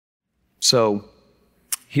So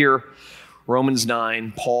here, Romans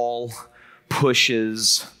 9, Paul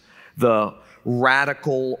pushes the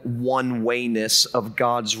radical one-wayness of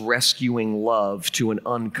God's rescuing love to an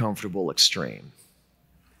uncomfortable extreme.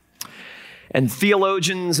 And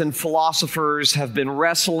theologians and philosophers have been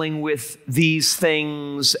wrestling with these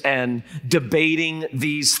things and debating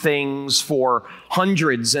these things for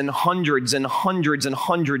hundreds and hundreds and hundreds and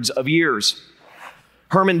hundreds of years.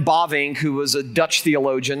 Herman Bavinck, who was a Dutch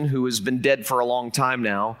theologian who has been dead for a long time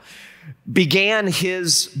now, began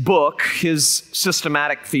his book, his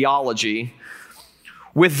systematic theology,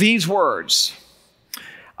 with these words.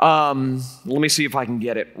 Let me see if I can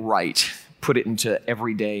get it right. Put it into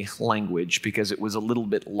everyday language because it was a little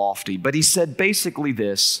bit lofty. But he said basically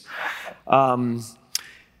this: the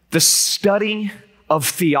study of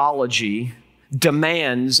theology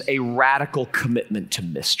demands a radical commitment to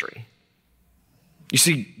mystery. You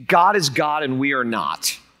see, God is God and we are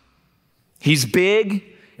not. He's big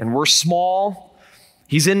and we're small.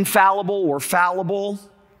 He's infallible, we're fallible.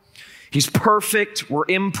 He's perfect, we're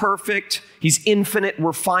imperfect. He's infinite,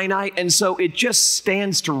 we're finite. And so it just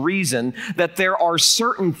stands to reason that there are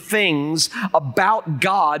certain things about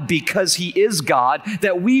God, because he is God,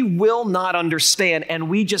 that we will not understand, and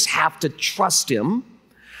we just have to trust him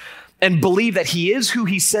and believe that he is who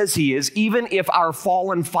he says he is, even if our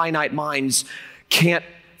fallen finite minds can't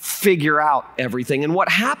figure out everything. And what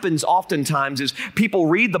happens oftentimes is people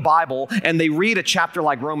read the Bible and they read a chapter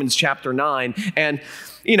like Romans chapter 9, and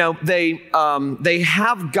they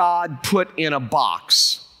have God put in a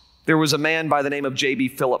box. There was a man by the name of J.B.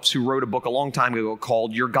 Phillips who wrote a book a long time ago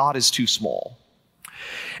called Your God is Too Small.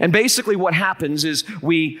 And basically what happens is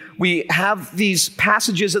we have these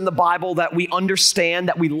passages in the Bible that we understand,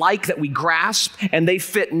 that we like, that we grasp, and they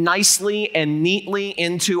fit nicely and neatly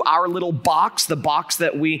into our little box, the box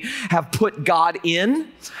that we have put God in.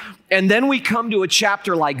 And then we come to a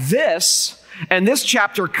chapter like this, and this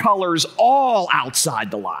chapter colors all outside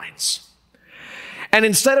the lines. And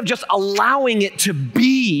instead of just allowing it to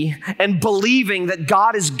be and believing that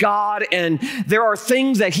God is God and there are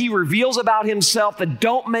things that he reveals about himself that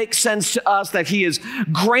don't make sense to us, that he is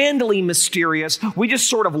grandly mysterious, we just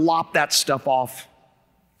sort of lop that stuff off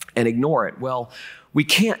and ignore it. Well, we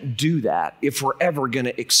can't do that if we're ever going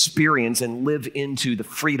to experience and live into the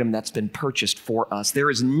freedom that's been purchased for us. There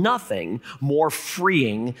is nothing more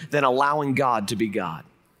freeing than allowing God to be God.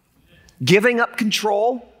 Giving up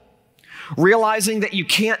control, realizing that you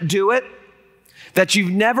can't do it, that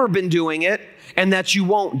you've never been doing it, and that you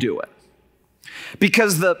won't do it.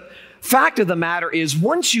 Because the fact of the matter is,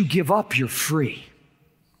 once you give up, you're free.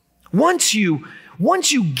 Once you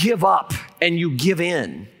give up and you give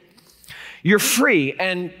in, you're free.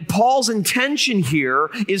 And Paul's intention here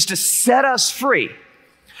is to set us free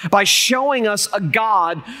by showing us a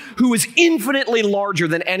God who is infinitely larger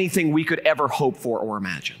than anything we could ever hope for or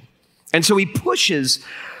imagine. And so he pushes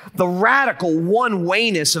the radical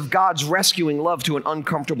one-wayness of God's rescuing love to an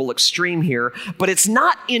uncomfortable extreme here, but it's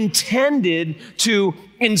not intended to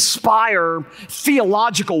inspire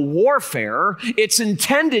theological warfare. It's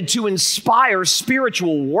intended to inspire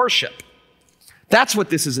spiritual worship. That's what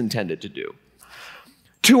this is intended to do.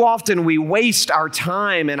 Too often we waste our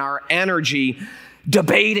time and our energy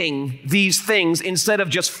debating these things instead of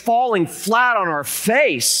just falling flat on our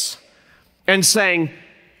face and saying,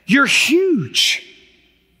 "You're huge.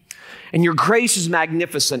 And your grace is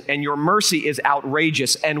magnificent, and your mercy is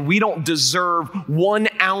outrageous, and we don't deserve 1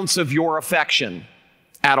 ounce of your affection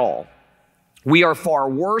at all. We are far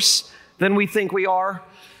worse than we think we are.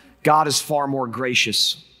 God is far more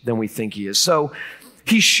gracious than we think he is." So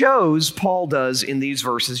he shows, Paul does in these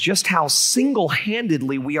verses, just how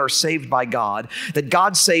single-handedly we are saved by God, that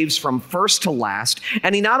God saves from first to last,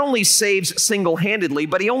 and he not only saves single-handedly,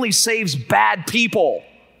 but he only saves bad people.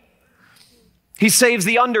 He saves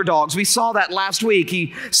the underdogs. We saw that last week.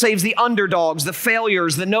 He saves the underdogs, the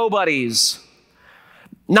failures, the nobodies.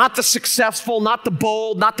 Not the successful, not the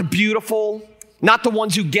bold, not the beautiful, not the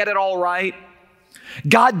ones who get it all right.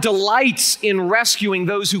 God delights in rescuing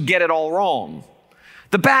those who get it all wrong.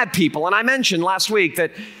 The bad people. And I mentioned last week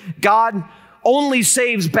that God only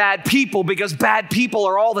saves bad people because bad people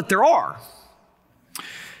are all that there are.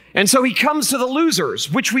 And so he comes to the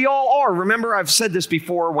losers, which we all are. Remember, I've said this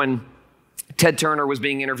before when Ted Turner was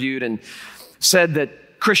being interviewed and said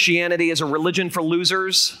that Christianity is a religion for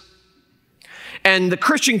losers. And the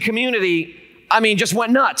Christian community, just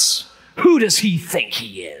went nuts. Who does he think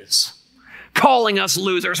he is? Calling us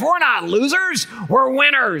losers. We're not losers. We're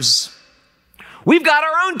winners. We've got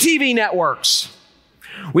our own TV networks.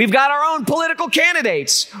 We've got our own political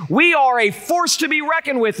candidates. We are a force to be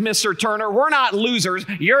reckoned with, Mr. Turner. We're not losers.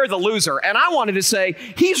 You're the loser. And I wanted to say,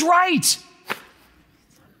 he's right.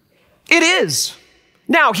 It is.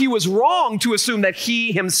 Now, he was wrong to assume that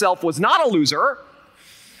he himself was not a loser.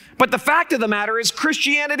 But the fact of the matter is,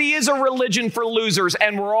 Christianity is a religion for losers,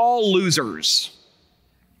 and we're all losers.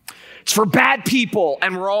 It's for bad people,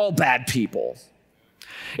 and we're all bad people.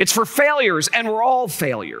 It's for failures, and we're all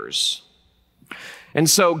failures. And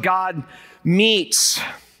so God meets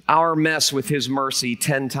our mess with his mercy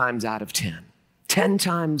 10 times out of 10. 10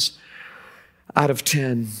 times out of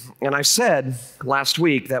 10. And I said last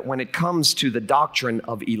week that when it comes to the doctrine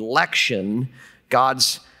of election,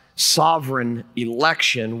 God's sovereign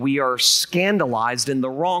election, we are scandalized in the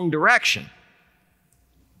wrong direction.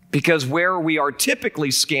 Because where we are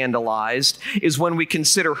typically scandalized is when we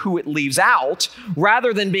consider who it leaves out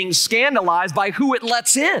rather than being scandalized by who it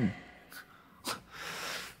lets in.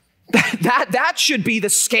 That should be the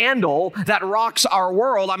scandal that rocks our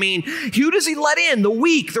world. I mean, who does he let in? The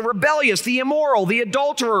weak, the rebellious, the immoral, the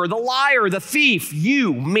adulterer, the liar, the thief,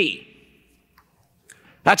 you, me.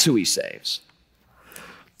 That's who he saves.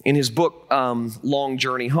 In his book, Long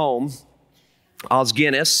Journey Home, Os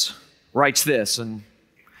Guinness writes this, and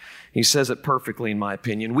he says it perfectly in my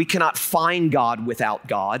opinion. We cannot find God without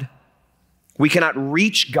God. We cannot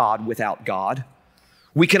reach God without God.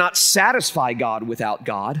 We cannot satisfy God without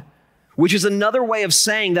God. Which is another way of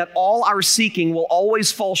saying that all our seeking will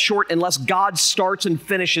always fall short unless God starts and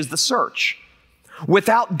finishes the search.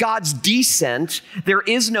 Without God's descent, there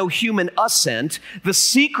is no human ascent. The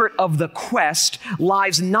secret of the quest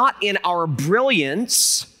lies not in our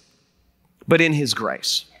brilliance, but in his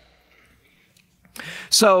grace.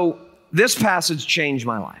 So this passage changed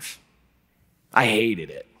my life. I hated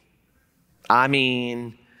it. I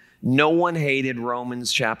mean, no one hated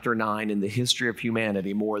Romans chapter 9 in the history of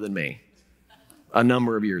humanity more than me a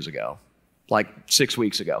number of years ago, like 6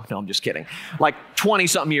 weeks ago. No, I'm just kidding. Like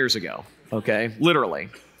 20-something years ago, okay? Literally.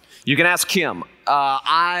 You can ask Kim.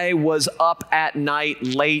 I was up at night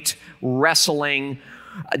late wrestling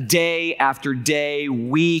day after day,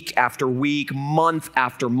 week after week, month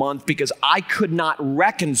after month, because I could not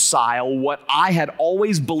reconcile what I had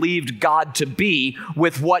always believed God to be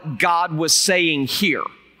with what God was saying here.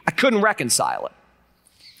 I couldn't reconcile it.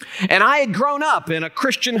 And I had grown up in a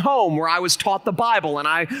Christian home where I was taught the Bible, and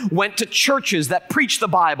I went to churches that preached the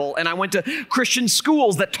Bible, and I went to Christian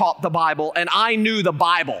schools that taught the Bible, and I knew the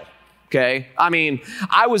Bible, okay? I mean,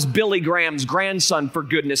 I was Billy Graham's grandson, for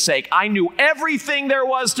goodness sake. I knew everything there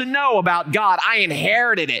was to know about God. I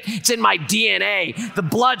inherited it. It's in my DNA. The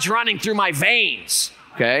blood's running through my veins,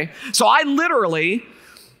 okay? So I literally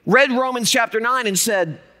read Romans chapter 9 and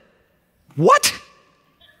said, what?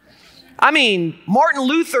 I mean, Martin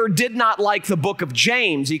Luther did not like the book of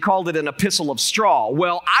James. He called it an epistle of straw.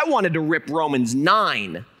 Well, I wanted to rip Romans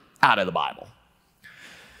 9 out of the Bible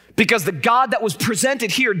because the God that was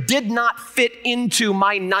presented here did not fit into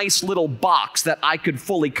my nice little box that I could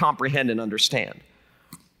fully comprehend and understand.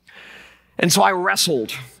 And so I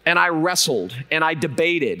wrestled and I wrestled and I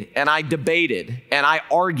debated and I debated and I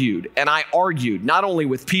argued, not only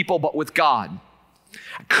with people but with God.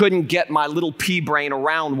 I couldn't get my little pea brain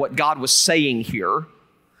around what God was saying here,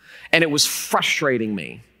 and it was frustrating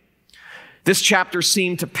me. This chapter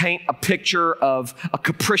seemed to paint a picture of a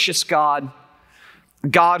capricious God, a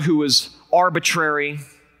God who is arbitrary,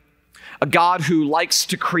 a God who likes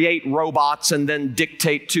to create robots and then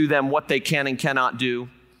dictate to them what they can and cannot do.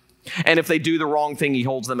 And if they do the wrong thing, he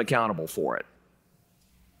holds them accountable for it.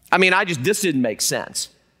 I mean, this didn't make sense.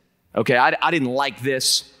 Okay, I didn't like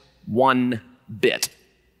this one bit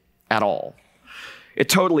at all. It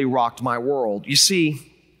totally rocked my world. You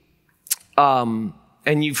see, and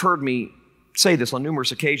you've heard me say this on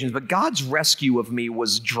numerous occasions, but God's rescue of me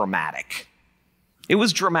was dramatic. It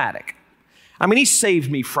was dramatic. I mean, he saved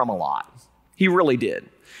me from a lot. He really did.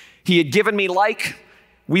 He had given me, like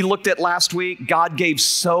we looked at last week, God gave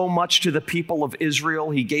so much to the people of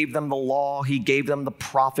Israel. He gave them the law. He gave them the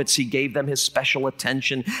prophets. He gave them his special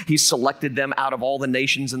attention. He selected them out of all the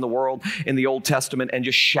nations in the world in the Old Testament and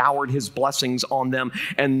just showered his blessings on them.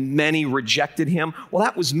 And many rejected him. Well,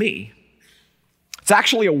 that was me. It's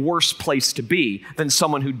actually a worse place to be than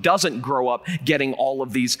someone who doesn't grow up getting all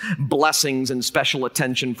of these blessings and special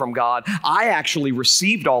attention from God. I actually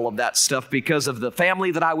received all of that stuff because of the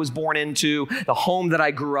family that I was born into, the home that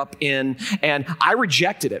I grew up in, and I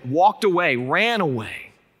rejected it, walked away, ran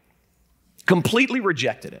away, completely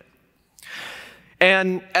rejected it.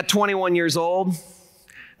 And at 21 years old,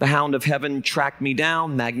 the hound of heaven tracked me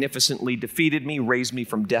down, magnificently defeated me, raised me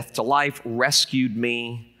from death to life, rescued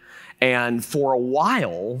me, And for a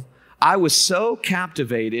while, I was so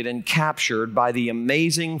captivated and captured by the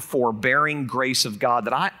amazing, forbearing grace of God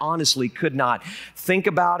that I honestly could not think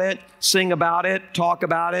about it, sing about it, talk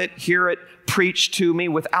about it, hear it preached to me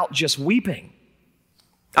without just weeping.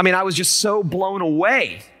 I mean, I was just so blown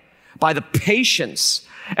away by the patience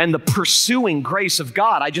and the pursuing grace of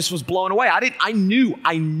God. I just was blown away. I knew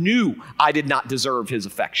I did not deserve his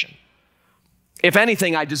affection. If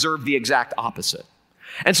anything, I deserved the exact opposite.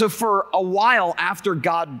 And so for a while after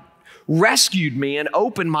God rescued me and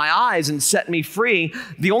opened my eyes and set me free,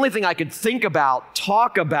 the only thing I could think about,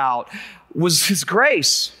 talk about, was his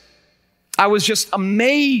grace. I was just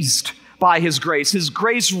amazed by his grace. His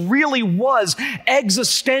grace really was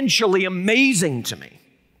existentially amazing to me.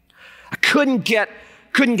 I couldn't get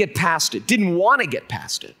past it, didn't want to get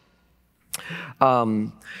past it.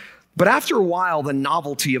 But after a while, the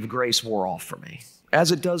novelty of grace wore off for me,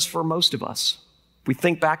 as it does for most of us. We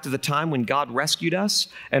think back to the time when God rescued us,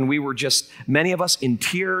 and we were just, many of us, in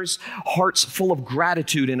tears, hearts full of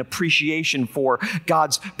gratitude and appreciation for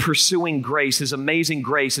God's pursuing grace, his amazing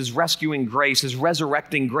grace, his rescuing grace, his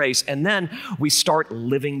resurrecting grace. And then we start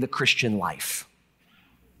living the Christian life.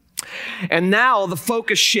 And now the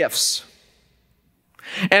focus shifts.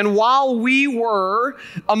 And while we were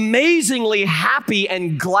amazingly happy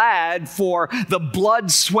and glad for the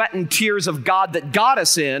blood, sweat, and tears of God that got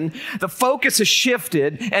us in, the focus has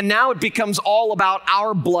shifted, and now it becomes all about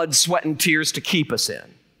our blood, sweat, and tears to keep us in.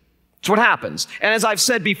 That's what happens. And as I've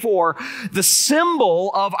said before, the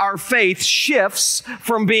symbol of our faith shifts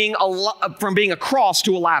from being a cross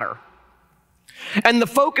to a ladder. And the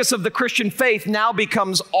focus of the Christian faith now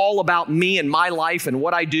becomes all about me and my life and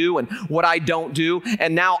what I do and what I don't do.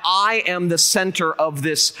 And now I am the center of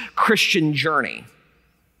this Christian journey.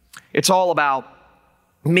 It's all about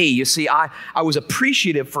me. You see, I was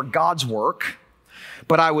appreciative for God's work,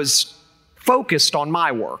 but I was focused on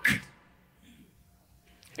my work.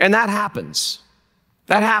 And that happens.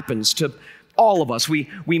 That happens to all of us. We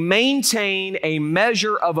maintain a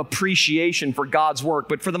measure of appreciation for God's work,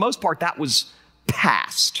 but for the most part, that was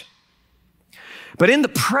past. But in the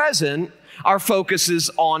present, our focus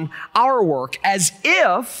is on our work, as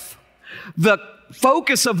if the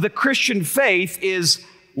focus of the Christian faith is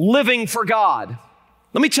living for God.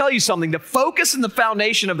 Let me tell you something. The focus and the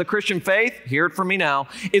foundation of the Christian faith, hear it from me now,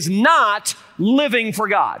 is not living for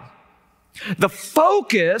God. The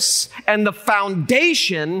focus and the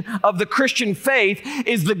foundation of the Christian faith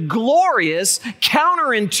is the glorious,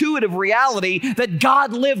 counterintuitive reality that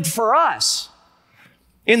God lived for us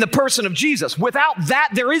in the person of Jesus. Without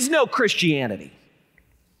that, there is no Christianity.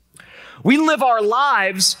 We live our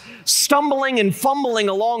lives stumbling and fumbling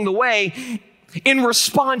along the way in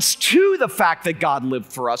response to the fact that God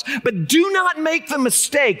lived for us. But do not make the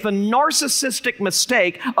mistake, the narcissistic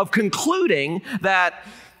mistake of concluding that,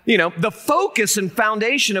 the focus and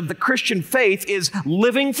foundation of the Christian faith is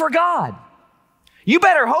living for God. You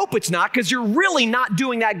better hope it's not, because you're really not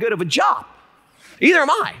doing that good of a job. Either am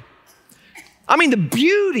I. I mean, the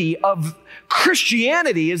beauty of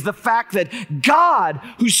Christianity is the fact that God,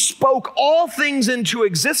 who spoke all things into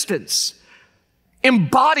existence,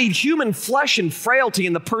 embodied human flesh and frailty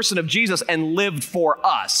in the person of Jesus and lived for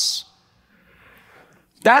us.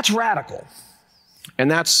 That's radical. And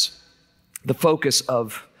that's the focus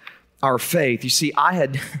of our faith. You see, I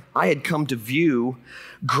had come to view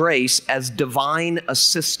grace as divine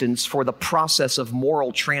assistance for the process of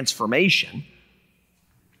moral transformation,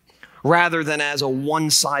 rather than as a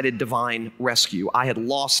one-sided divine rescue. I had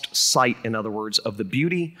lost sight, in other words, of the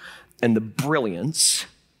beauty and the brilliance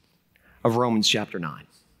of Romans chapter 9.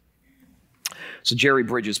 So Jerry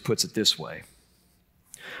Bridges puts it this way.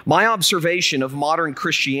 My observation of modern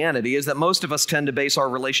Christianity is that most of us tend to base our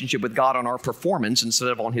relationship with God on our performance instead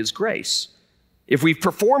of on his grace. If we've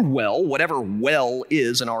performed well, whatever well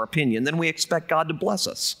is in our opinion, then we expect God to bless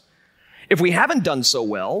us. If we haven't done so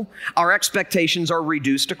well, our expectations are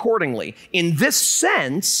reduced accordingly. In this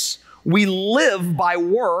sense, we live by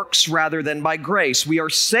works rather than by grace. We are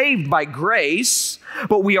saved by grace,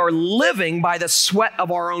 but we are living by the sweat of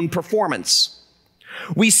our own performance.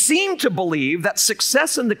 We seem to believe that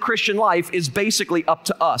success in the Christian life is basically up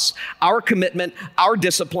to us, our commitment, our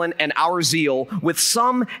discipline, and our zeal, with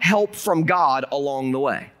some help from God along the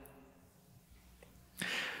way.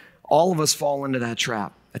 All of us fall into that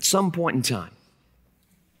trap at some point in time.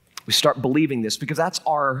 We start believing this because that's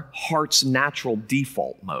our heart's natural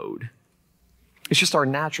default mode. It's just our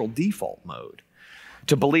natural default mode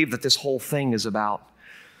to believe that this whole thing is about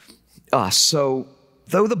us. So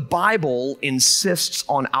though the Bible insists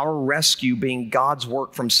on our rescue being God's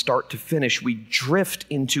work from start to finish, we drift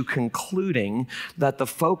into concluding that the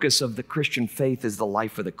focus of the Christian faith is the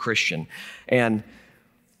life of the Christian. And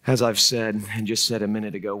as I've said and just said a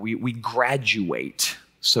minute ago, we graduate,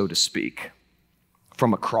 so to speak,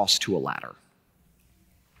 from a cross to a ladder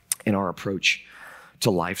in our approach to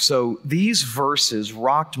life. So these verses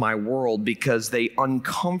rocked my world because they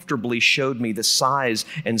uncomfortably showed me the size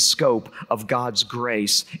and scope of God's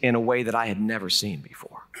grace in a way that I had never seen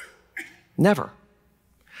before. Never.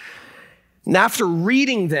 And after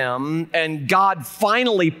reading them and God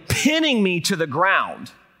finally pinning me to the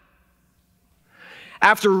ground,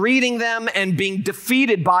 after reading them and being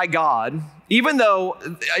defeated by God, even though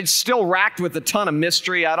it's still racked with a ton of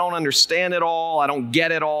mystery, I don't understand it all, I don't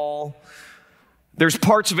get it all. There's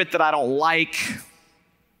parts of it that I don't like,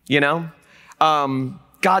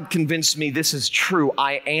 God convinced me this is true.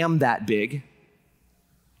 I am that big.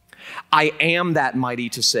 I am that mighty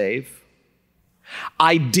to save.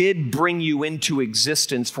 I did bring you into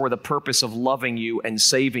existence for the purpose of loving you and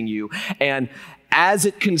saving you. And as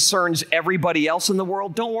it concerns everybody else in the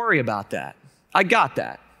world, don't worry about that. I got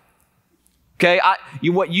that. Okay?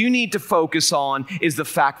 What you need to focus on is the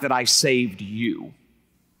fact that I saved you.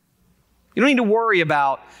 You don't need to worry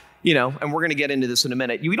about, and we're going to get into this in a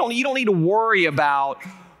minute. You don't need to worry about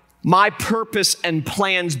my purpose and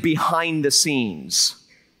plans behind the scenes.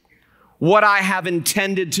 What I have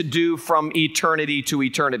intended to do from eternity to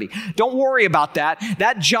eternity. Don't worry about that.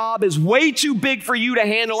 That job is way too big for you to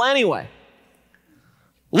handle anyway.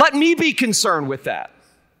 Let me be concerned with that.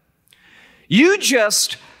 You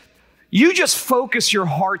just focus your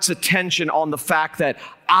heart's attention on the fact that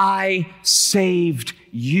I saved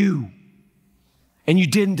you. And you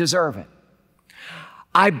didn't deserve it.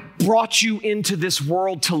 I brought you into this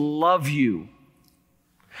world to love you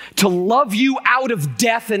out of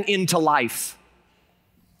death and into life.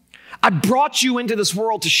 I brought you into this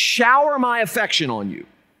world to shower my affection on you,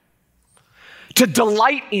 to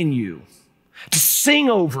delight in you, to sing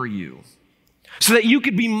over you, so that you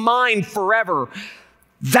could be mine forever.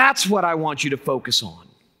 That's what I want you to focus on.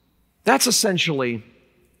 That's essentially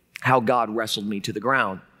how God wrestled me to the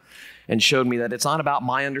ground and showed me that it's not about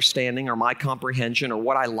my understanding or my comprehension or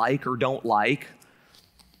what I like or don't like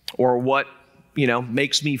or what,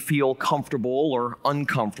 makes me feel comfortable or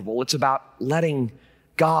uncomfortable. It's about letting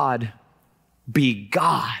God be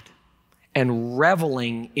God and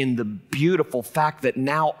reveling in the beautiful fact that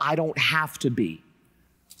now I don't have to be,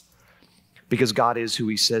 because God is who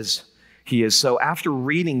He says He is. So after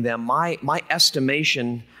reading them, my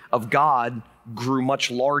estimation of God grew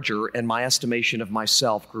much larger, and my estimation of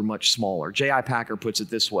myself grew much smaller. J.I. Packer puts it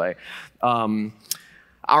this way.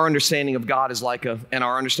 Our understanding of God is and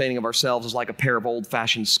our understanding of ourselves is like a pair of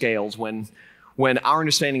old-fashioned scales. When our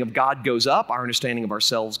understanding of God goes up, our understanding of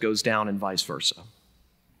ourselves goes down, and vice versa.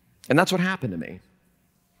 And that's what happened to me.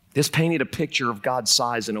 This painted a picture of God's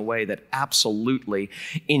size in a way that absolutely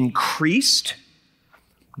increased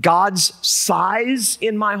God's size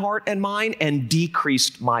in my heart and mind and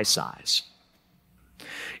decreased my size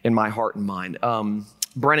in my heart and mind.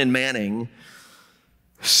 Brennan Manning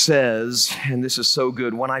says, and this is so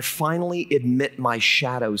good, when I finally admit my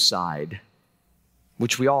shadow side,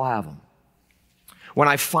 which we all have them, when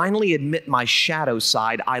I finally admit my shadow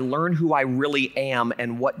side, I learn who I really am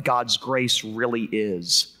and what God's grace really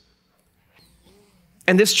is.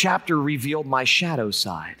 And this chapter revealed my shadow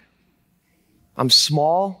side. I'm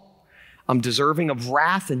small. I'm deserving of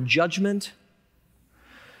wrath and judgment.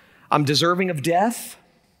 I'm deserving of death.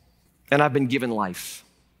 And I've been given life.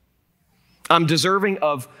 I'm deserving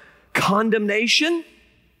of condemnation,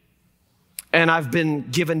 and I've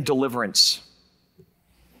been given deliverance.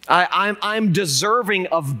 I'm deserving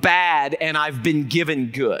of bad, and I've been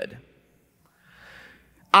given good.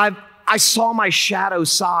 I saw my shadow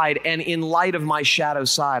side, and in light of my shadow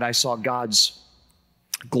side, I saw God's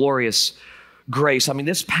glorious grace. I mean,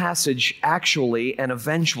 this passage actually and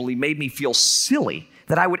eventually made me feel silly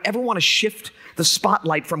that I would ever want to shift the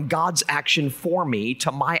spotlight from God's action for me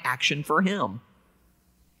to my action for Him.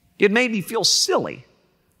 It made me feel silly.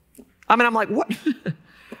 I mean, I'm like, what?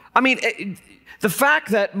 The fact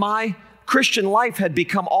that my Christian life had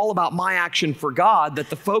become all about my action for God, that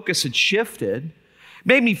the focus had shifted,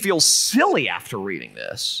 made me feel silly after reading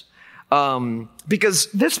this. Because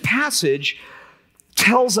this passage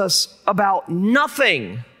tells us about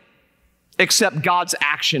nothing except God's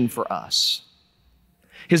action for us.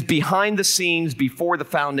 His behind the scenes, before the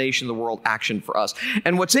foundation of the world action for us.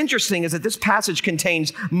 And what's interesting is that this passage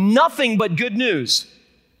contains nothing but good news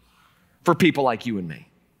for people like you and me.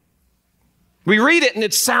 We read it and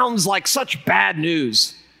it sounds like such bad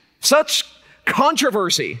news, such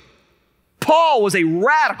controversy. Paul was a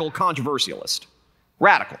radical controversialist.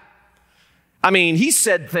 Radical. I mean, he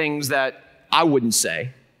said things that I wouldn't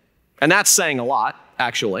say. And that's saying a lot,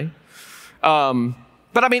 actually.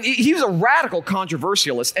 But I mean, he was a radical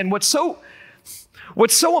controversialist. And what's so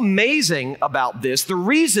amazing about this, the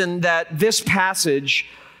reason that this passage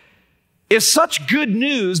is such good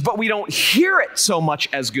news, but we don't hear it so much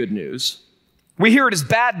as good news, we hear it as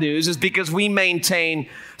bad news, is because we maintain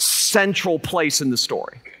central place in the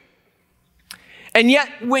story. And yet,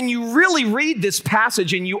 when you really read this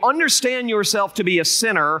passage and you understand yourself to be a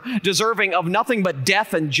sinner, deserving of nothing but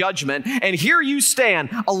death and judgment, and here you stand,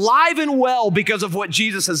 alive and well because of what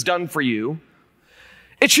Jesus has done for you,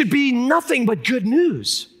 it should be nothing but good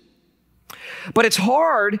news. But it's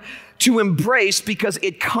hard to embrace because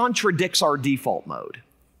it contradicts our default mode.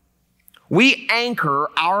 We anchor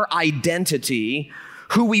our identity,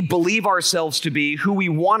 who we believe ourselves to be, who we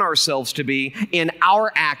want ourselves to be, in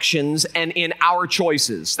our actions and in our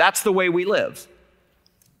choices. That's the way we live.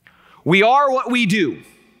 We are what we do.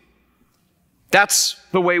 That's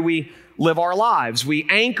the way we live our lives. We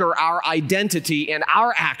anchor our identity in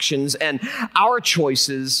our actions and our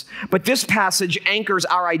choices, but this passage anchors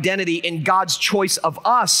our identity in God's choice of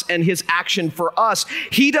us and his action for us.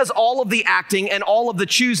 He does all of the acting and all of the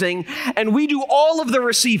choosing, and we do all of the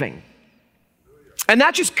receiving. And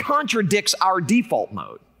that just contradicts our default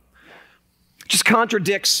mode. It just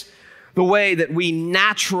contradicts the way that we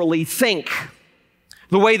naturally think,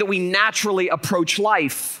 the way that we naturally approach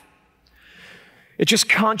life. It just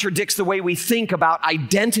contradicts the way we think about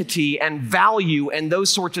identity and value and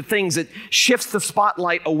those sorts of things. It shifts the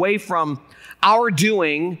spotlight away from our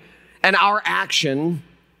doing and our action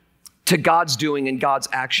to God's doing and God's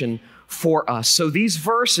action for us. So these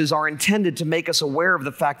verses are intended to make us aware of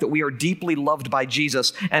the fact that we are deeply loved by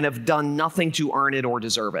Jesus and have done nothing to earn it or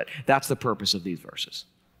deserve it. That's the purpose of these verses.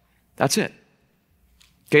 That's it.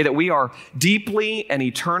 Okay, that we are deeply and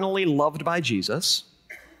eternally loved by Jesus,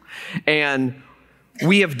 and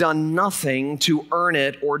we have done nothing to earn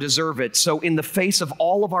it or deserve it. So in the face of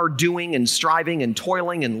all of our doing and striving and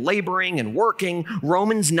toiling and laboring and working,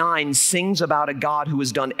 Romans 9 sings about a God who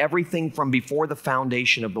has done everything from before the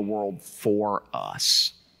foundation of the world for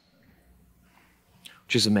us,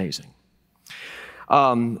 which is amazing.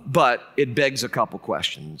 But it begs a couple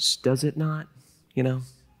questions. Does it not?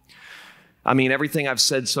 I mean, everything I've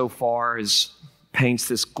said so far paints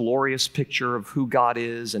this glorious picture of who God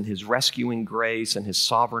is and his rescuing grace and his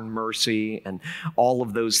sovereign mercy and all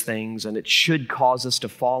of those things. And it should cause us to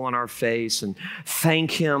fall on our face and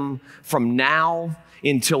thank him from now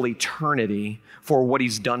until eternity for what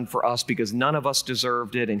he's done for us, because none of us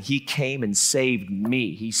deserved it. And he came and saved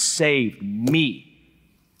me. He saved me,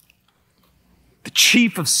 the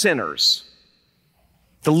chief of sinners,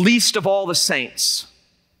 the least of all the saints.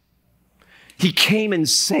 He came and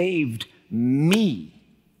saved me,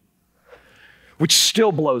 which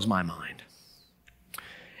still blows my mind.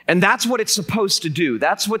 And that's what it's supposed to do.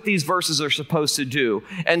 That's what these verses are supposed to do.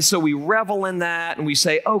 And so we revel in that and we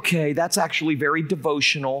say, okay, that's actually very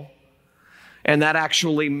devotional. And that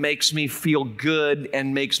actually makes me feel good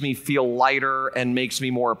and makes me feel lighter and makes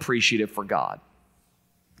me more appreciative for God.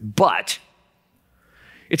 But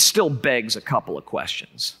it still begs a couple of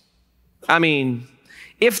questions. I mean,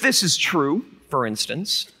 if this is true, for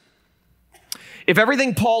instance, if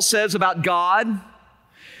everything Paul says about God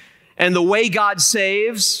and the way God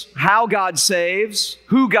saves, how God saves,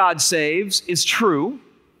 who God saves is true,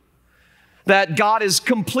 that God is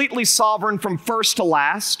completely sovereign from first to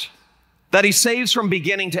last, that he saves from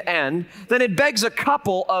beginning to end, then it begs a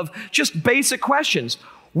couple of just basic questions.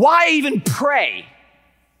 Why even pray?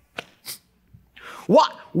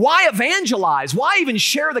 Why evangelize? Why even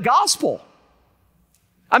share the gospel?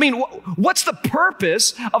 I mean, what's the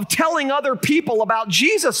purpose of telling other people about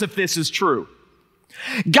Jesus if this is true?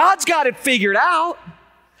 God's got it figured out.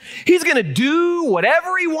 He's going to do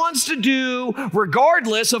whatever he wants to do,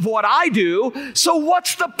 regardless of what I do. So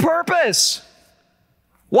what's the purpose?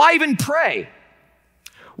 Why even pray?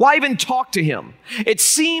 Why even talk to him? It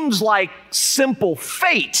seems like simple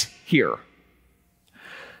fate here.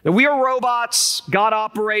 Now, we are robots. God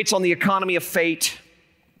operates on the economy of fate.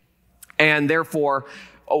 And therefore,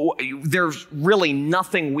 there's really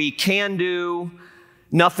nothing we can do,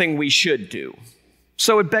 nothing we should do.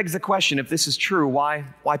 So it begs the question, if this is true, why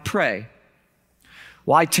pray?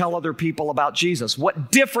 Why tell other people about Jesus?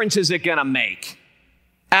 What difference is it going to make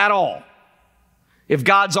at all if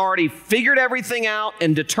God's already figured everything out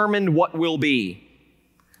and determined what will be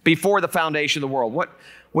before the foundation of the world?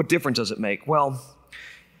 What difference does it make? Well,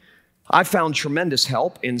 I found tremendous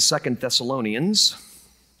help in 2 Thessalonians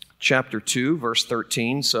chapter 2, verse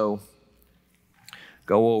 13. So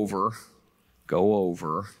go over,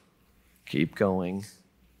 keep going.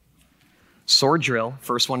 Sword drill,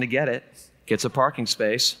 first one to get it, gets a parking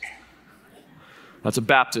space. That's a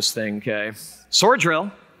Baptist thing, okay? Sword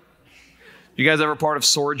drill. You guys ever part of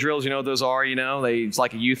sword drills? You know what those are, it's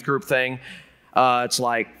like a youth group thing. It's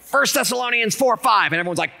like 1 Thessalonians 4:5, and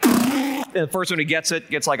everyone's like, and the first one who gets it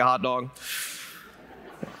gets like a hot dog.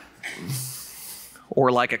 Or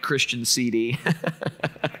like a Christian CD.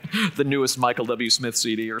 The newest Michael W. Smith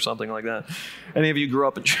CD or something like that. Any of you grew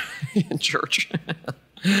up in church?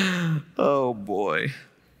 Oh boy.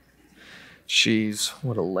 Jeez,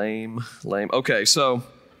 what a lame. Okay, so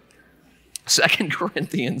 2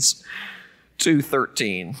 Corinthians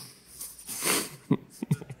 2:13.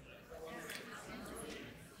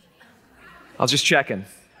 I was just checking.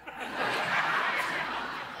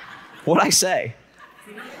 What'd I say?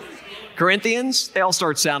 Corinthians? They all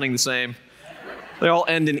start sounding the same. They all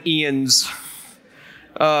end in Ians.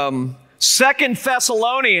 2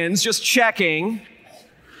 Thessalonians, just checking.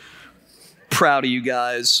 Proud of you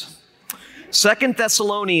guys. 2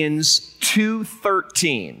 Thessalonians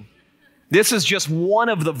 2:13. This is just one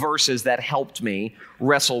of the verses that helped me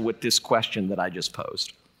wrestle with this question that I just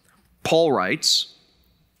posed. Paul writes,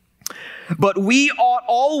 "But we ought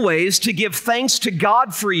always to give thanks to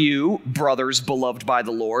God for you, brothers beloved by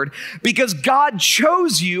the Lord, because God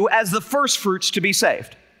chose you as the firstfruits to be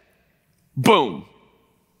saved." Boom.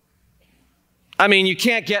 I mean, you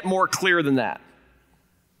can't get more clear than that.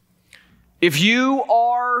 If you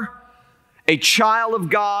are a child of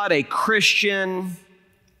God, a Christian,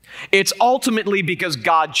 it's ultimately because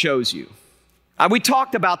God chose you. We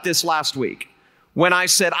talked about this last week when I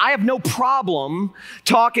said I have no problem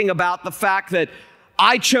talking about the fact that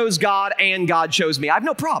I chose God and God chose me. I have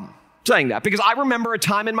no problem saying that because I remember a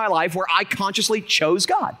time in my life where I consciously chose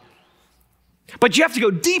God. But you have to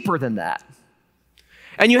go deeper than that.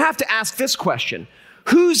 And you have to ask this question: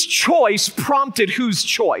 whose choice prompted whose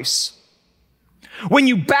choice? When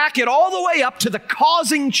you back it all the way up to the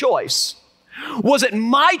causing choice, was it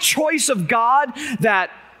my choice of God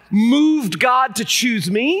that moved God to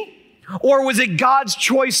choose me? Or was it God's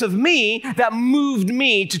choice of me that moved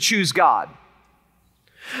me to choose God?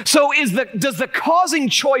 So does the causing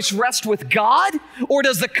choice rest with God, or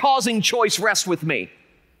does the causing choice rest with me?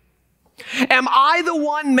 Am I the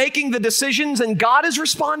one making the decisions and God is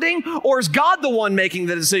responding, or is God the one making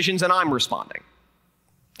the decisions and I'm responding?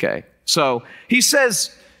 Okay, so he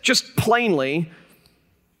says just plainly,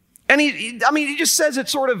 and he just says it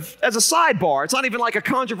sort of as a sidebar. It's not even like a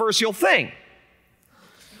controversial thing.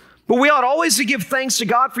 But we ought always to give thanks to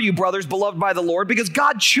God for you, brothers, beloved by the Lord, because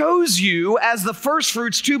God chose you as the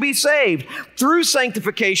firstfruits to be saved through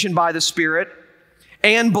sanctification by the Spirit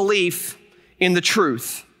and belief in the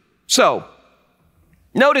truth. So,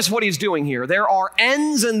 notice what he's doing here. There are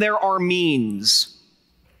ends and there are means.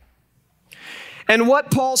 And what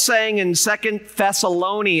Paul's saying in 2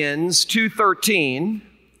 Thessalonians 2:13,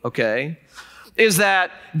 okay, is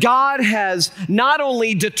that God has not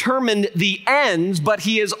only determined the ends, but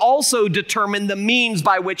he has also determined the means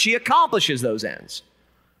by which he accomplishes those ends.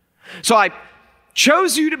 So I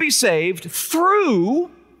chose you to be saved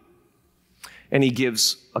through, and he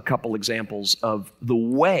gives a couple examples of the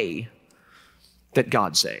way that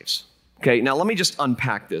God saves. Okay, now let me just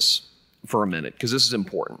unpack this for a minute, because this is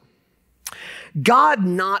important. God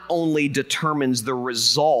not only determines the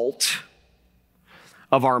result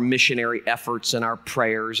of our missionary efforts and our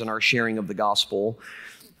prayers and our sharing of the gospel,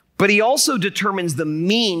 but he also determines the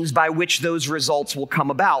means by which those results will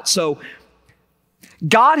come about. So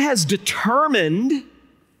God has determined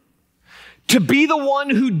to be the one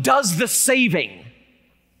who does the saving,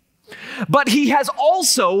 but he has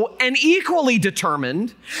also and equally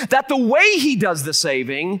determined that the way he does the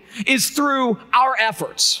saving is through our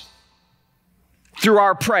efforts, through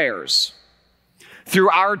our prayers, through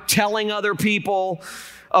our telling other people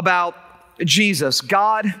about Jesus.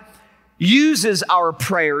 God uses our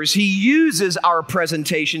prayers, he uses our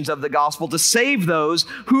presentations of the gospel to save those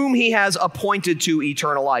whom he has appointed to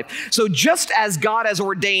eternal life. So just as God has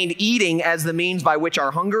ordained eating as the means by which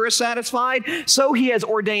our hunger is satisfied, so he has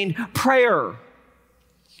ordained prayer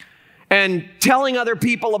and telling other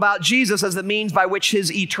people about Jesus as the means by which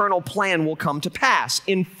his eternal plan will come to pass.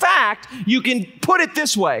 In fact, you can put it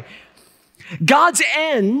this way: God's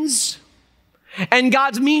ends and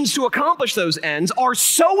God's means to accomplish those ends are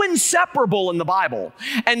so inseparable in the Bible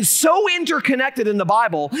and so interconnected in the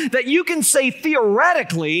Bible that you can say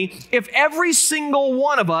theoretically, if every single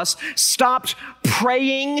one of us stopped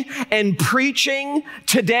praying and preaching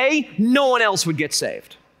today, no one else would get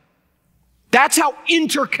saved. That's how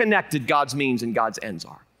interconnected God's means and God's ends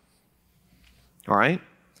are. All right?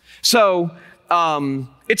 So,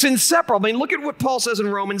 it's inseparable. I mean, look at what Paul says in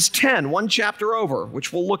Romans 10, one chapter over,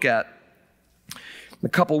 which we'll look at in a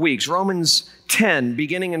couple weeks. Romans 10,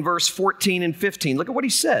 beginning in verse 14 and 15. Look at what he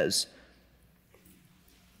says.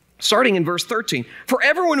 Starting in verse 13. For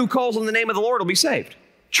everyone who calls on the name of the Lord will be saved.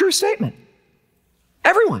 True statement.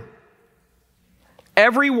 Everyone.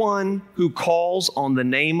 Everyone who calls on the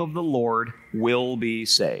name of the Lord will be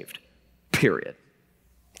saved. Period.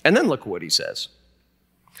 And then look what he says.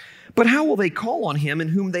 But how will they call on him in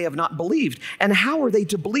whom they have not believed? And how are they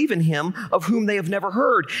to believe in him of whom they have never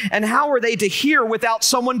heard? And how are they to hear without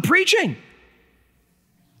someone preaching?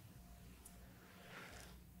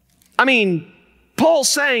 I mean, Paul's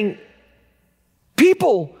saying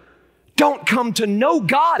people don't come to know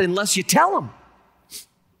God unless you tell them,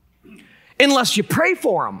 unless you pray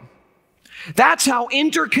for them. That's how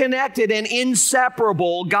interconnected and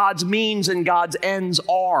inseparable God's means and God's ends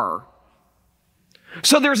are.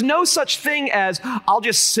 So there's no such thing as, I'll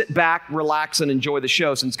just sit back, relax, and enjoy the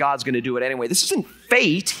show since God's going to do it anyway. This isn't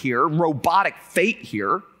fate here, robotic fate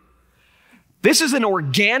here. This is an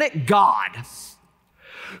organic God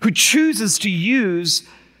who chooses to use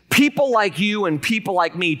people like you and people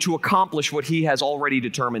like me to accomplish what he has already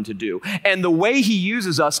determined to do. And the way he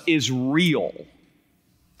uses us is real.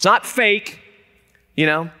 It's not fake, you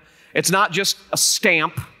know. It's not just a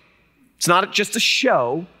stamp. It's not just a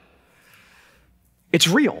show. It's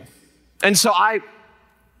real. And so I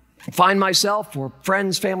find myself, or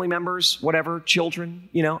friends, family members, whatever, children,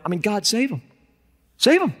 God, save them.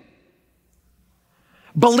 Save them.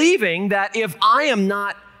 Believing that if I am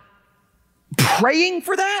not praying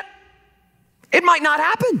for that, it might not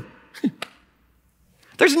happen.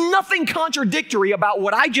 There's nothing contradictory about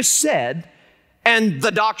what I just said and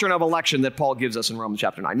the doctrine of election that Paul gives us in Romans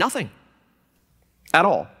chapter 9. Nothing at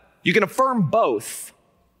all. You can affirm both.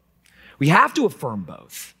 We have to affirm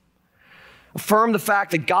both. Affirm the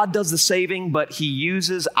fact that God does the saving, but he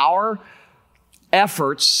uses our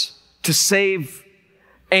efforts to save.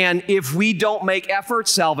 And if we don't make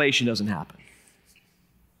efforts, salvation doesn't happen.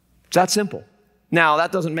 It's that simple. Now,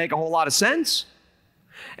 that doesn't make a whole lot of sense,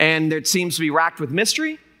 and it seems to be racked with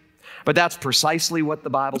mystery, but that's precisely what the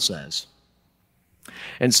Bible says.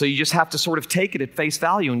 And so you just have to sort of take it at face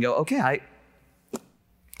value and go, okay,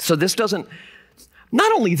 so this doesn't,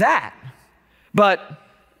 not only that, but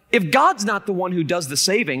if God's not the one who does the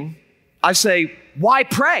saving, I say, why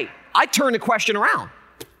pray? I turn the question around.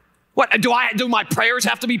 What, do my prayers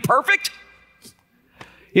have to be perfect?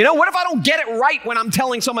 What if I don't get it right when I'm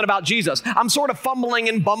telling someone about Jesus? I'm sort of fumbling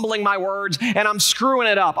and bumbling my words, and I'm screwing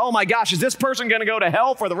it up. Oh my gosh, is this person going to go to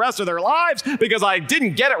hell for the rest of their lives because I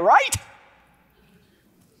didn't get it right?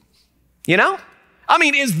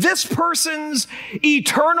 Is this person's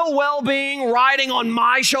eternal well-being riding on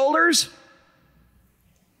my shoulders?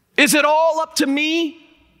 Is it all up to me?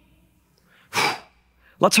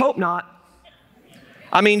 Let's hope not.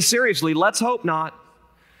 Seriously, let's hope not.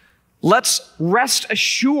 Let's rest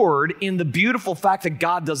assured in the beautiful fact that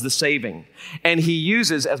God does the saving. And he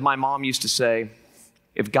uses, as my mom used to say,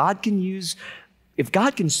 if God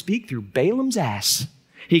can speak through Balaam's ass,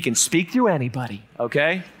 he can speak through anybody,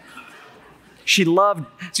 okay?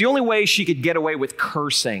 It's the only way she could get away with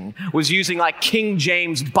cursing was using like King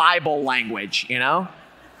James Bible language,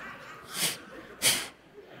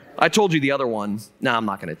 I told you the other one. No, I'm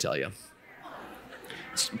not going to tell you.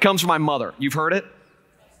 It comes from my mother. You've heard it?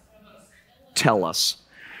 Tell us.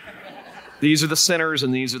 These are the sinners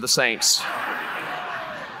and these are the saints.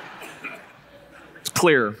 It's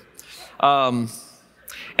clear.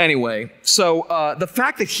 Anyway, so the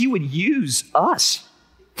fact that he would use us,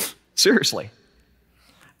 seriously,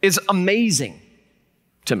 is amazing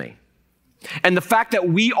to me. And the fact that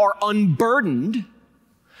we are unburdened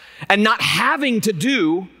and not having to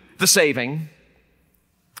do the saving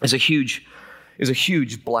is a huge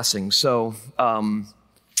blessing. So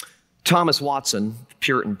Thomas Watson,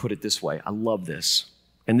 Puritan, put it this way. I love this.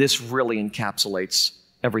 And this really encapsulates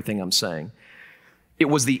everything I'm saying. It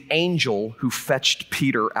was the angel who fetched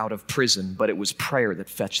Peter out of prison, but it was prayer that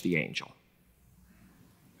fetched the angel.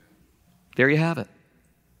 There you have it.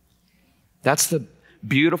 That's the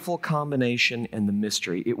beautiful combination and the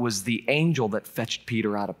mystery. It was the angel that fetched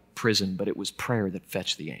Peter out of prison, but it was prayer that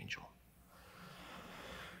fetched the angel.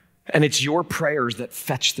 And it's your prayers that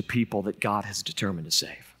fetch the people that God has determined to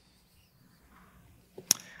save.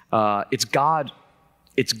 It's God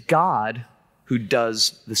who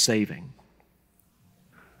does the saving.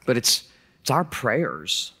 But it's our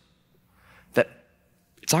prayers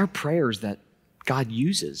that God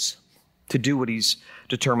uses to do what he's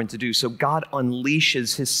determined to do. So God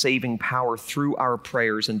unleashes his saving power through our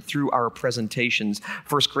prayers and through our presentations.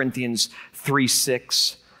 1 Corinthians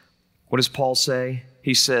 3:6. What does Paul say?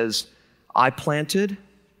 He says, I planted,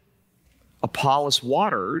 Apollos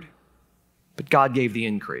watered, but God gave the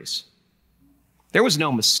increase. There was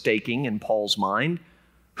no mistaking in Paul's mind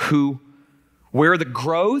where the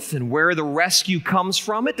growth and where the rescue comes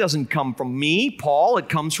from. It doesn't come from me, Paul, it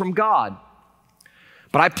comes from God.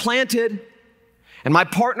 But I planted, and my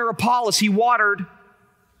partner Apollos, he watered.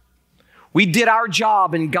 We did our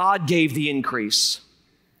job, and God gave the increase.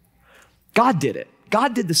 God did it.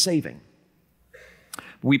 God did the saving.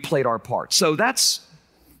 We played our part. So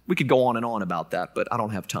we could go on and on about that, but I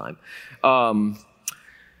don't have time.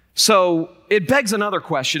 So it begs another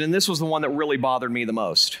question, and this was the one that really bothered me the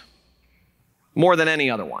most, more than any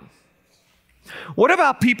other one. What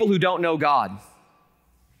about people who don't know God?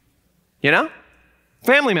 You know?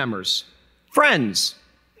 Family members, friends.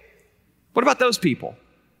 What about those people?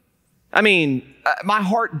 I mean, my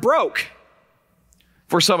heart broke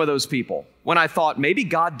for some of those people when I thought maybe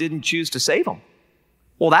God didn't choose to save them.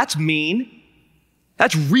 Well, that's mean.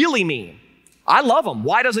 That's really mean. I love him.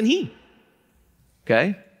 Why doesn't he?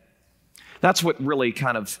 Okay? That's what really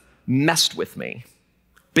kind of messed with me,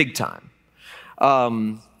 big time.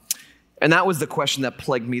 And that was the question that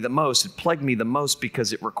plagued me the most. It plagued me the most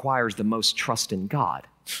because it requires the most trust in God.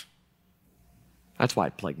 That's why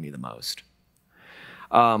it plagued me the most.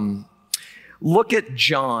 Look at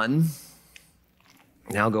John.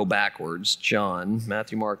 Now go backwards. John,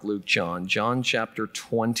 Matthew, Mark, Luke, John. John chapter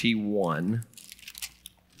 21.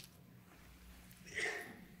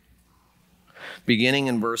 Beginning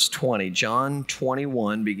in verse 20. John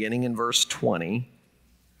 21, beginning in verse 20.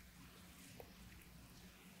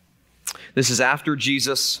 This is after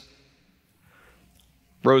Jesus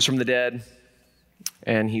rose from the dead,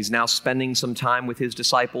 and he's now spending some time with his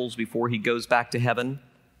disciples before he goes back to heaven.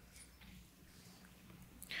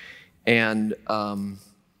 And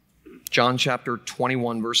John chapter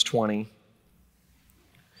 21, verse 20,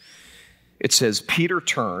 it says, Peter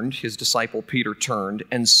turned, his disciple Peter turned,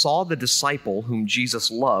 and saw the disciple whom Jesus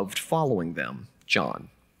loved following them, John,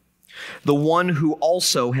 the one who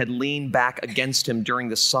also had leaned back against him during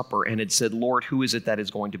the supper and had said, Lord, who is it that is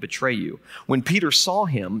going to betray you? When Peter saw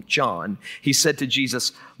him, John, he said to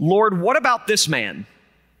Jesus, Lord, what about this man?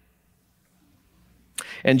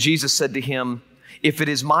 And Jesus said to him, if it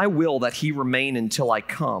is my will that he remain until I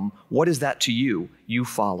come, what is that to you? You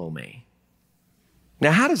follow me.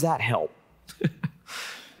 Now, how does that help?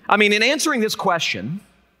 I mean, in answering this question,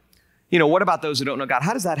 what about those who don't know God?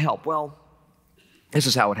 How does that help? Well, this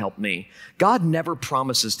is how it helped me. God never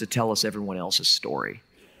promises to tell us everyone else's story.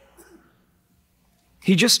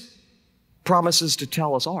 He just promises to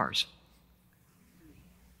tell us ours.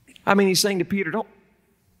 I mean, he's saying to Peter,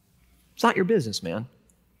 it's not your business, man.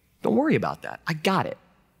 Don't worry about that. I got it.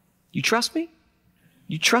 You trust me?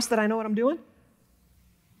 You trust that I know what I'm doing?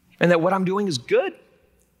 And that what I'm doing is good?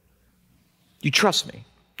 You trust me.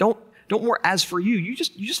 Don't worry. As for you, you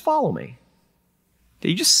just follow me.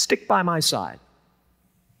 You just stick by my side.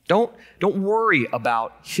 Don't worry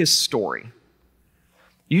about his story.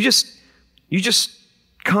 You just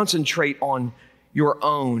concentrate on your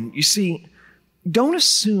own. You see, don't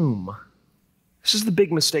assume. This is the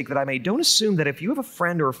big mistake that I made. Don't assume that if you have a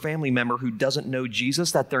friend or a family member who doesn't know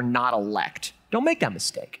Jesus, that they're not elect. Don't make that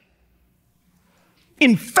mistake.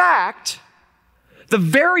 In fact, the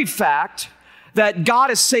very fact that God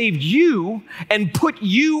has saved you and put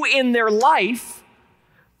you in their life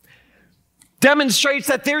demonstrates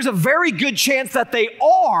that there's a very good chance that they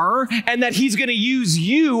are, and that he's going to use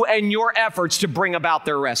you and your efforts to bring about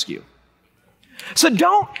their rescue. So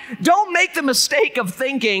don't make the mistake of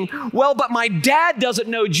thinking, well, but my dad doesn't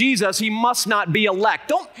know Jesus, he must not be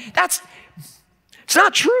elect. It's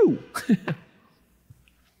not true.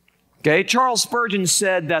 Okay, Charles Spurgeon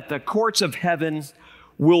said that the courts of heaven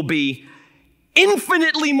will be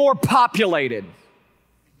infinitely more populated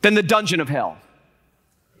than the dungeon of hell.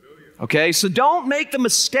 Okay, so don't make the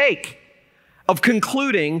mistake of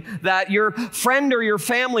concluding that your friend or your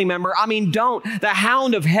family member, the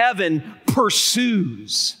hound of heaven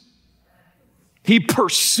pursues. He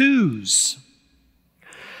pursues.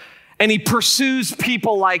 And he pursues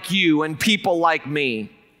people like you and people like me.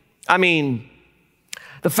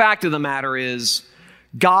 The fact of the matter is,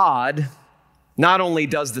 God not only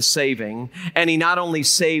does the saving, and he not only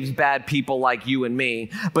saves bad people like you and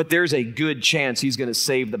me, but there's a good chance he's going to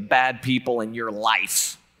save the bad people in your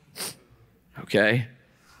life. Okay?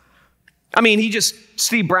 I mean,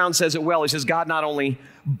 Steve Brown says it well. He says, God not only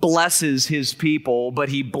blesses his people, but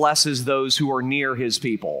he blesses those who are near his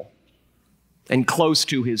people and close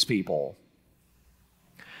to his people.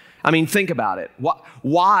 I mean, think about it.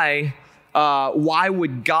 Why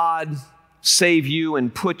would God save you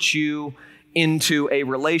and put you into a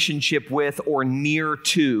relationship with or near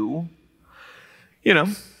to,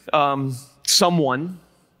 someone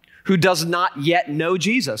who does not yet know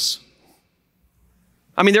Jesus?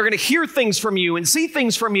 I mean, they're going to hear things from you and see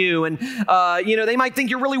things from you. And, they might think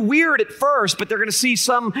you're really weird at first, but they're going to see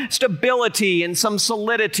some stability and some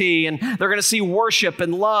solidity. And they're going to see worship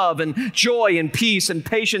and love and joy and peace and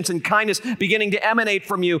patience and kindness beginning to emanate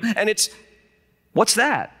from you. And what's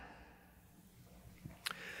that?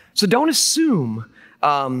 So don't assume,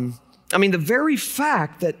 the very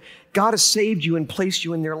fact that God has saved you and placed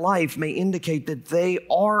you in their life may indicate that they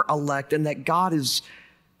are elect and that God is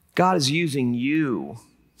using you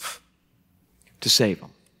to save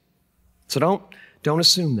them. So don't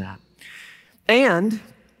assume that. And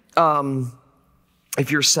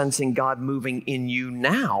if you're sensing God moving in you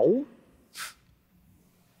now,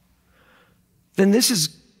 then this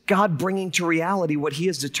is God bringing to reality what he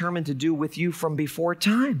has determined to do with you from before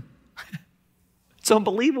time. It's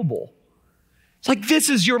unbelievable. It's like, this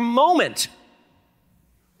is your moment.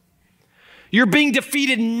 You're being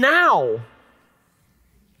defeated now.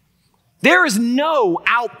 There is no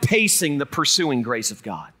outpacing the pursuing grace of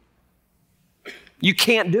God. You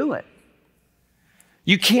can't do it.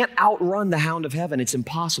 You can't outrun the hound of heaven. It's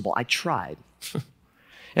impossible. I tried.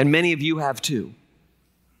 And many of you have too.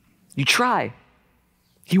 You try.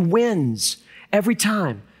 He wins every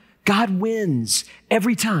time. God wins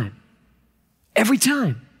every time. Every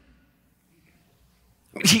time.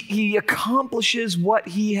 He accomplishes what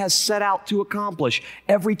he has set out to accomplish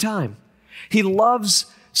every time. He loves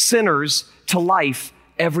sinners to life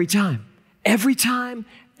every time. Every time,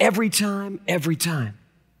 every time, every time.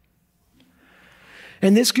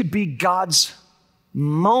 And this could be God's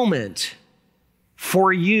moment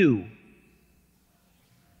for you.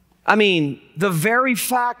 I mean, the very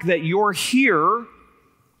fact that you're here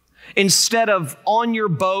instead of on your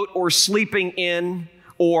boat or sleeping in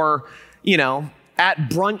or, at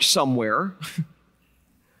brunch somewhere,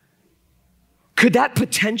 could that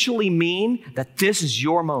potentially mean that this is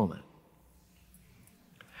your moment?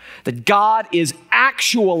 That God is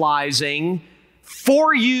actualizing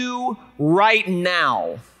for you right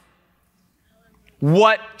now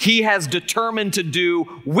what he has determined to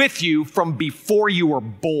do with you from before you were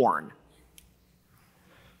born.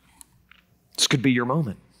 This could be your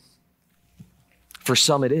moment. For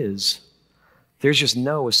some it is. There's just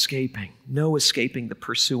no escaping the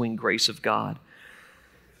pursuing grace of God.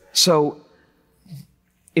 So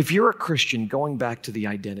if you're a Christian, going back to the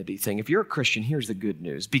identity thing, if you're a Christian, here's the good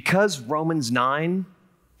news. Because Romans 9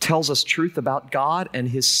 tells us truth about God and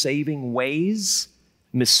his saving ways,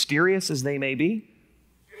 mysterious as they may be,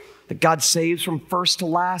 that God saves from first to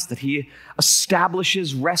last, that he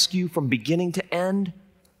establishes rescue from beginning to end,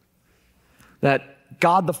 that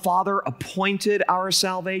God the Father appointed our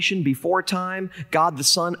salvation before time, God the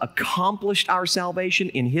Son accomplished our salvation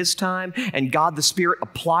in his time, and God the Spirit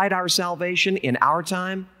applied our salvation in our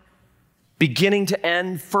time, beginning to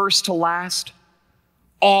end, first to last.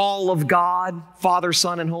 All of God, Father,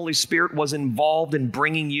 Son, and Holy Spirit was involved in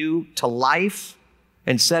bringing you to life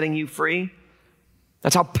and setting you free.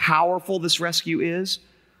 That's how powerful this rescue is.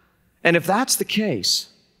 And if that's the case,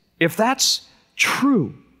 if that's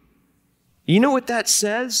true, you know what that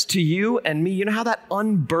says to you and me? You know how that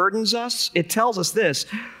unburdens us? It tells us this: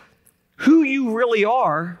 who you really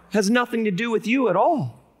are has nothing to do with you at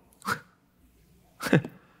all.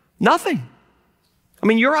 Nothing. I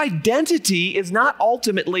mean, your identity is not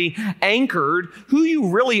ultimately anchored. Who you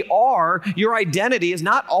really are, your identity is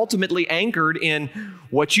not ultimately anchored in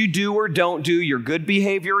what you do or don't do, your good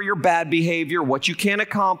behavior or your bad behavior, what you can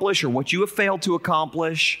accomplish or what you have failed to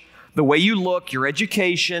accomplish, the way you look, your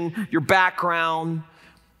education, your background,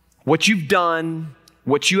 what you've done,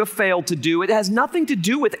 what you have failed to do. It has nothing to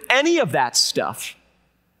do with any of that stuff.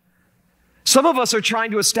 Some of us are trying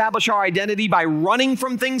to establish our identity by running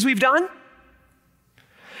from things we've done.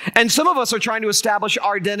 And some of us are trying to establish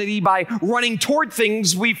our identity by running toward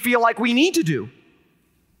things we feel like we need to do.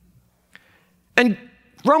 And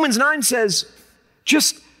Romans 9 says,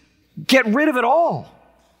 just get rid of it all.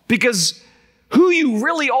 Because Who you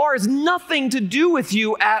really are has nothing to do with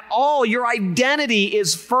you at all. Your identity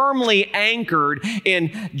is firmly anchored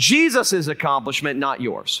in Jesus' accomplishment, not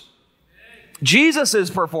yours. Jesus'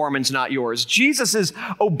 performance, not yours. Jesus'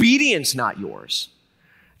 obedience, not yours.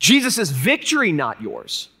 Jesus' victory, not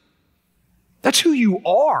yours. That's who you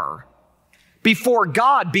are before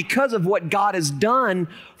God because of what God has done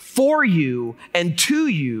for you and to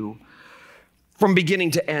you from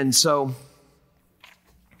beginning to end. So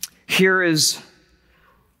here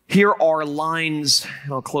are lines,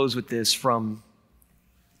 and I'll close with this, from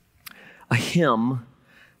a hymn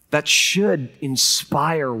that should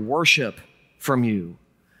inspire worship from you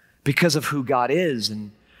because of who God is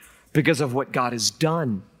and because of what God has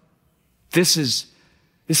done. This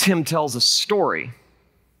hymn tells a story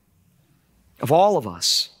of all of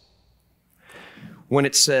us when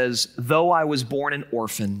it says, though I was born an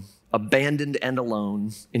orphan, abandoned and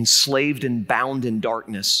alone, enslaved and bound in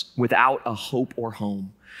darkness, without a hope or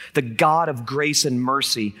home, the God of grace and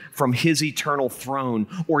mercy from his eternal throne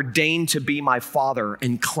ordained to be my father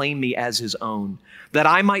and claim me as his own. That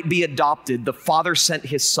I might be adopted, the Father sent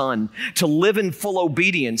his Son to live in full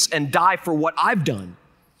obedience and die for what I've done.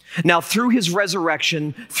 Now through his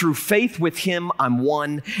resurrection, through faith with him, I'm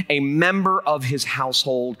one, a member of his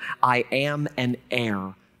household. I am an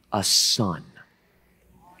heir, a son.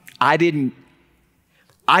 I didn't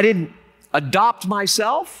adopt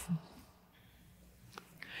myself,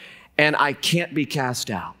 and I can't be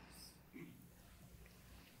cast out.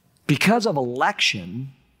 Because of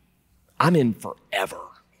election, I'm in forever.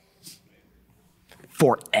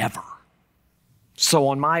 Forever. So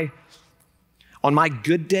on my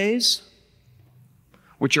good days,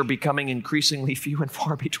 which are becoming increasingly few and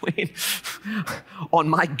far between, on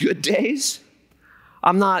my good days,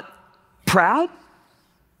 I'm not proud.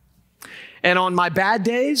 And on my bad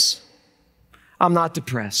days, I'm not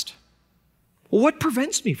depressed. Well, what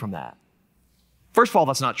prevents me from that? First of all,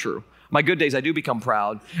 that's not true. My good days, I do become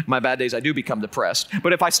proud. My bad days, I do become depressed.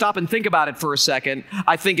 But if I stop and think about it for a second,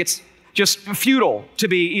 I think it's just futile to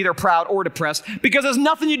be either proud or depressed because it has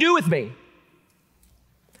nothing to do with me.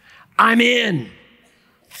 I'm in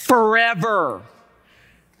forever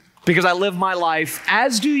because I live my life,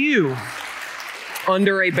 as do you,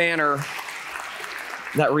 under a banner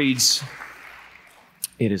that reads,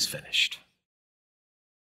 "It is finished."